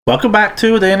Welcome back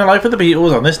to A Day in the Life of the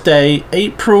Beatles on this day,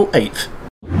 April 8th.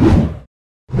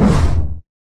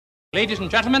 Ladies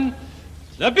and gentlemen,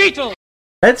 the Beatles!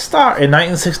 Let's start in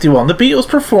 1961. The Beatles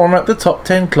perform at the Top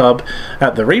 10 Club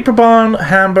at the Reeperbahn,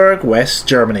 Hamburg, West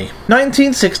Germany.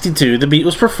 1962, the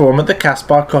Beatles perform at the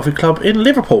Caspar Coffee Club in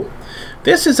Liverpool.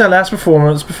 This is their last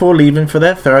performance before leaving for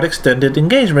their third extended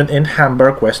engagement in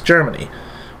Hamburg, West Germany.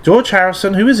 George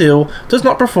Harrison, who is ill, does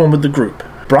not perform with the group.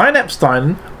 Brian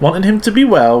Epstein, wanting him to be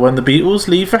well when the Beatles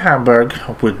leave for Hamburg,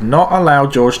 would not allow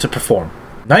George to perform.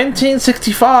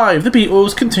 1965, the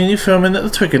Beatles continue filming at the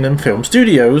Twickenham Film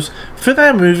Studios for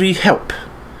their movie Help.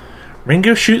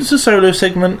 Ringo shoots a solo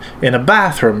segment in a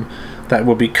bathroom that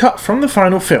will be cut from the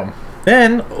final film.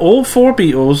 Then, all four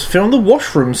Beatles film the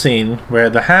washroom scene where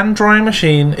the hand-drying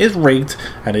machine is rigged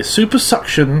and is super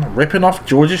suction ripping off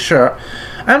George's shirt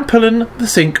and pulling the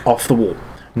sink off the wall.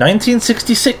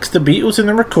 1966, the Beatles in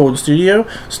the record studio,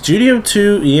 Studio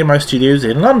 2 EMI Studios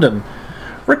in London,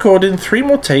 recording 3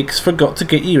 more takes for Got to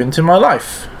Get You Into My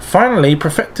Life, finally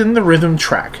perfecting the rhythm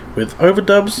track, with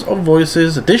overdubs of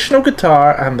voices, additional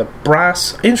guitar and the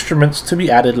brass instruments to be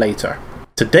added later.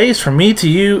 Today's From Me to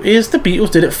You is The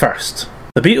Beatles Did It First.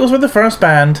 The Beatles were the first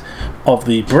band of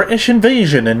the British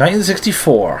invasion in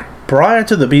 1964. Prior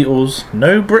to the Beatles,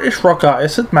 no British rock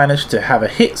artist had managed to have a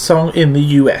hit song in the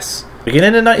US.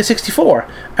 Beginning in 1964,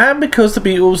 and because the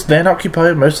Beatles then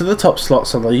occupied most of the top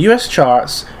slots on the US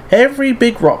charts, every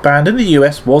big rock band in the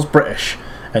US was British,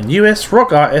 and US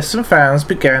rock artists and fans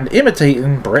began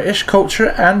imitating British culture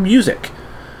and music.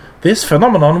 This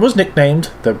phenomenon was nicknamed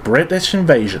the British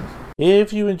Invasion.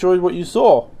 If you enjoyed what you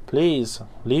saw, please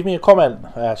leave me a comment,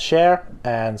 share,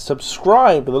 and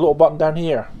subscribe with the little button down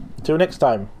here. Until next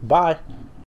time, bye.